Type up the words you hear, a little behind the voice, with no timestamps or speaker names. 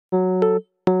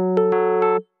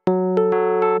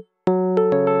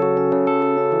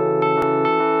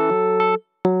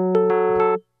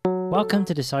Welcome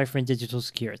to Deciphering Digital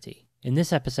Security. In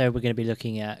this episode, we're going to be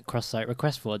looking at cross-site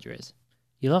request forgeries.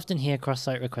 You'll often hear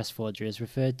cross-site request forgeries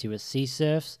referred to as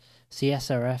CSRFs,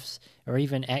 CSRFs, or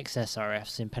even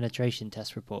XSRFs in penetration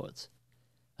test reports.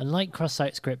 Unlike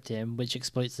cross-site scripting, which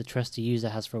exploits the trust a user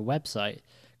has for a website,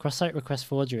 cross-site request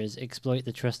forgeries exploit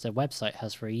the trust a website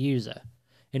has for a user.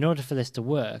 In order for this to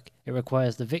work, it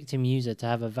requires the victim user to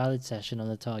have a valid session on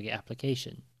the target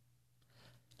application.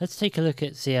 Let's take a look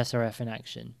at CSRF in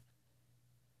action.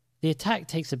 The attack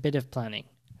takes a bit of planning.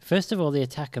 First of all, the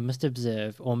attacker must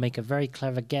observe or make a very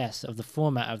clever guess of the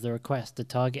format of the request the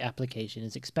target application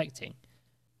is expecting.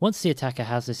 Once the attacker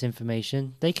has this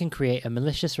information, they can create a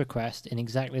malicious request in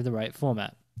exactly the right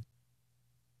format.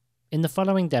 In the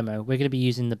following demo, we're going to be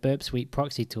using the Burp Suite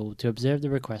proxy tool to observe the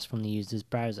request from the user's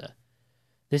browser.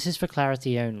 This is for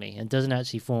clarity only and doesn't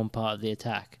actually form part of the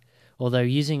attack, although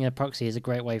using a proxy is a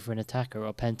great way for an attacker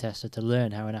or pen tester to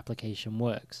learn how an application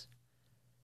works.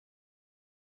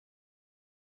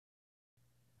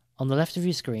 On the left of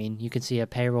your screen, you can see a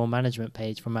payroll management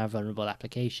page from our vulnerable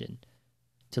application.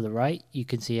 To the right, you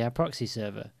can see our proxy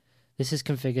server. This is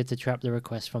configured to trap the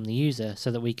requests from the user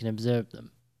so that we can observe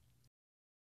them.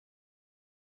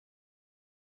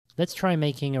 Let's try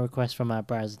making a request from our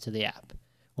browser to the app.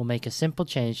 We'll make a simple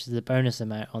change to the bonus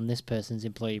amount on this person's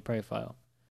employee profile.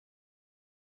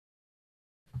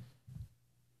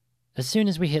 As soon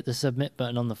as we hit the submit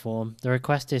button on the form, the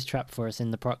request is trapped for us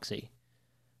in the proxy.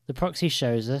 The proxy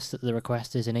shows us that the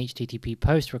request is an HTTP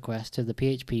POST request to the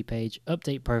PHP page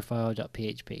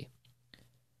updateprofile.php.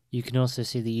 You can also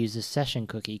see the user's session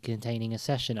cookie containing a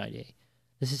session ID.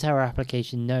 This is how our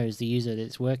application knows the user that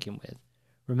it's working with.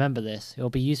 Remember this, it will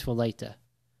be useful later.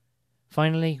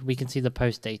 Finally, we can see the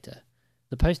post data.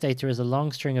 The post data is a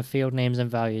long string of field names and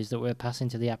values that we're passing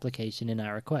to the application in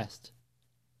our request.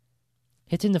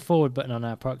 Hitting the forward button on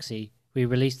our proxy, we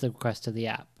release the request to the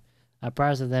app. Our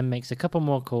browser then makes a couple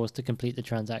more calls to complete the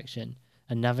transaction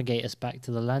and navigate us back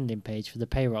to the landing page for the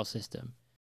payroll system.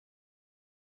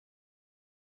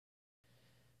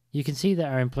 You can see that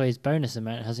our employee's bonus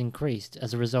amount has increased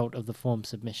as a result of the form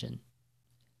submission.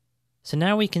 So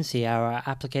now we can see how our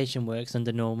application works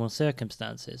under normal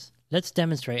circumstances. Let's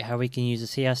demonstrate how we can use a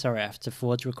CSRF to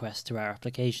forge requests to our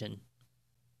application.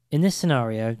 In this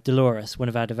scenario, Dolores, one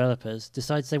of our developers,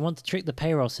 decides they want to trick the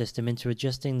payroll system into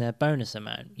adjusting their bonus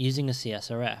amount using a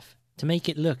CSRF to make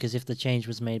it look as if the change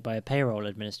was made by a payroll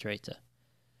administrator.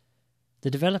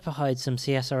 The developer hides some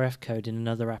CSRF code in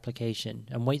another application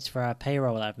and waits for our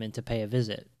payroll admin to pay a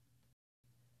visit.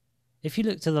 If you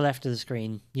look to the left of the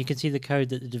screen, you can see the code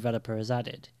that the developer has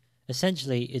added.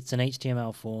 Essentially, it's an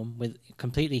HTML form with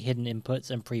completely hidden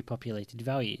inputs and pre-populated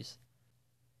values.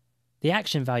 The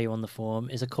action value on the form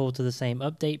is a call to the same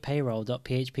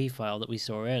updatepayroll.php file that we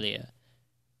saw earlier.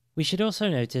 We should also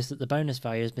notice that the bonus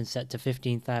value has been set to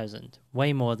 15,000,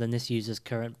 way more than this user's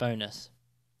current bonus.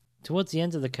 Towards the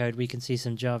end of the code we can see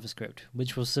some JavaScript,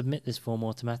 which will submit this form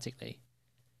automatically.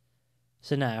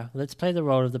 So now, let's play the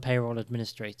role of the payroll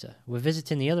administrator. We're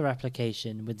visiting the other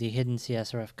application with the hidden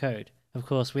CSRF code. Of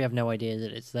course, we have no idea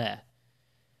that it's there.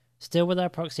 Still with our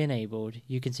proxy enabled,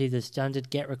 you can see the standard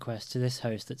GET request to this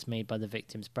host that's made by the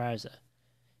victim's browser.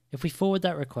 If we forward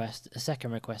that request, a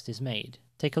second request is made.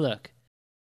 Take a look.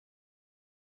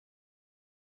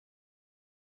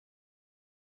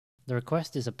 The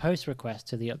request is a POST request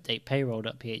to the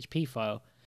updatepayroll.php file.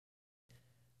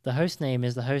 The host name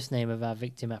is the host name of our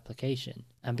victim application,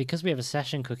 and because we have a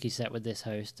session cookie set with this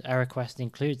host, our request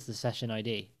includes the session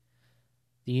ID.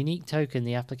 The unique token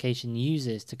the application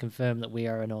uses to confirm that we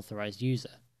are an authorized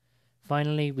user.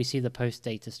 Finally, we see the post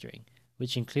data string,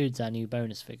 which includes our new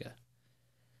bonus figure.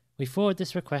 We forward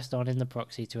this request on in the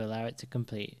proxy to allow it to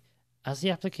complete. As the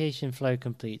application flow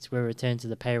completes, we'll return to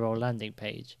the payroll landing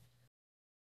page.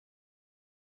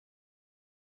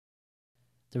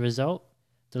 The result?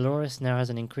 Dolores now has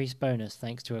an increased bonus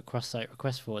thanks to a cross-site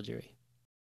request forgery.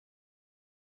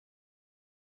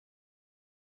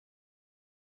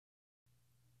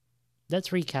 Let's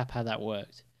recap how that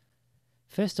worked.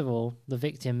 First of all, the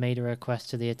victim made a request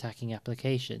to the attacking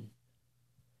application.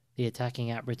 The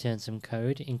attacking app returned some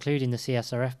code, including the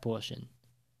CSRF portion.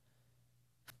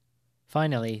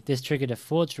 Finally, this triggered a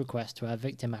forged request to our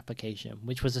victim application,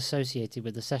 which was associated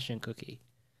with the session cookie.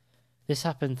 This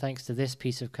happened thanks to this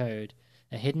piece of code,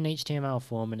 a hidden HTML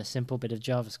form and a simple bit of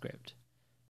JavaScript.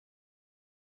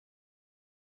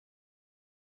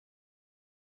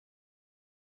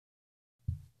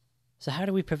 So how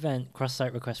do we prevent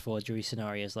cross-site request forgery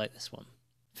scenarios like this one?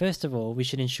 First of all, we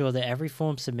should ensure that every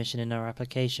form submission in our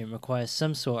application requires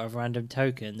some sort of random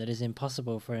token that is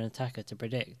impossible for an attacker to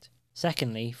predict.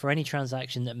 Secondly, for any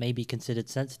transaction that may be considered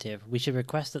sensitive, we should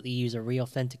request that the user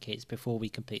re-authenticates before we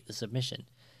complete the submission.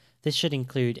 This should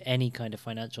include any kind of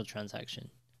financial transaction.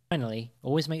 Finally,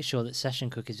 always make sure that session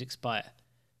cookies expire.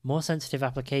 More sensitive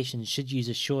applications should use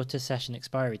a shorter session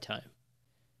expiry time.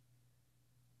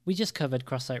 We just covered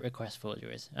cross-site request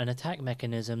forgeries, an attack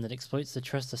mechanism that exploits the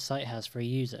trust a site has for a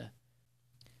user.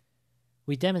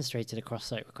 We demonstrated a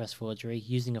cross-site request forgery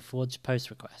using a forged post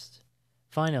request.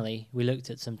 Finally, we looked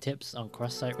at some tips on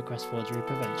cross-site request forgery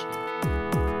prevention.